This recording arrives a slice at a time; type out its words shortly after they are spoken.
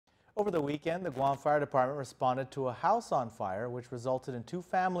Over the weekend, the Guam Fire Department responded to a house on fire, which resulted in 2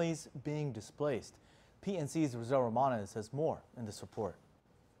 families being displaced. PNC's Rizal Romanes has more in this report.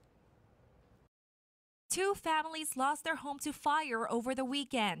 2 families lost their home to fire over the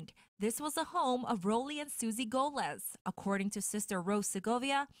weekend. This was the home of Rolly and Susie Goles. According to Sister Rose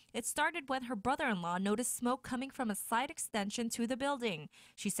Segovia, it started when her brother-in-law noticed smoke coming from a side extension to the building.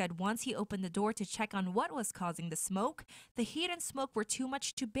 She said once he opened the door to check on what was causing the smoke, the heat and smoke were too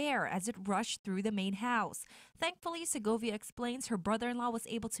much to bear as it rushed through the main house. Thankfully, Segovia explains her brother-in-law was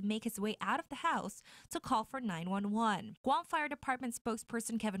able to make his way out of the house to call for 911. Guam Fire Department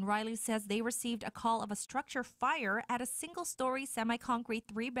spokesperson Kevin Riley says they received a call of a structure fire at a single-story semi-concrete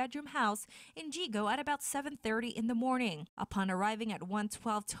 3-bedroom house in Yigo at about 7:30 in the morning. Upon arriving at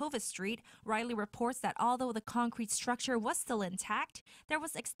 112 Tovis Street, Riley reports that although the concrete structure was still intact, there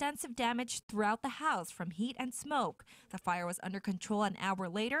was extensive damage throughout the house from heat and smoke. The fire was under control an hour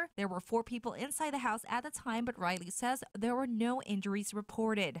later. There were 4 people inside the house at the time, but Riley says there were no injuries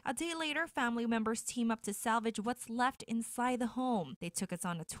reported. A day later, family members team up to salvage what's left inside the home. They took us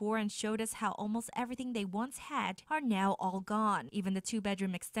on a tour and showed us how almost everything they once had are now all gone. Even the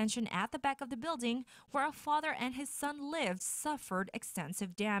 2-bedroom extension at the back of the building where a father and his son lived suffered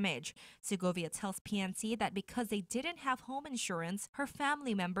extensive damage. Segovia tells PNC that because they didn't have home insurance, her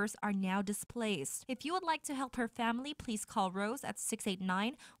family members are now displaced. If you would like to help her family, please call Rose at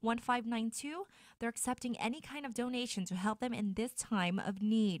 689-1592. They're accepting any kind of donation to help them in this time of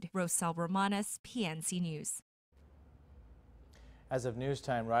need. Rosal Romanes, PNC News. As of news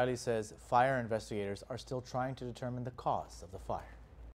time, Riley says fire investigators are still trying to determine the cause of the fire.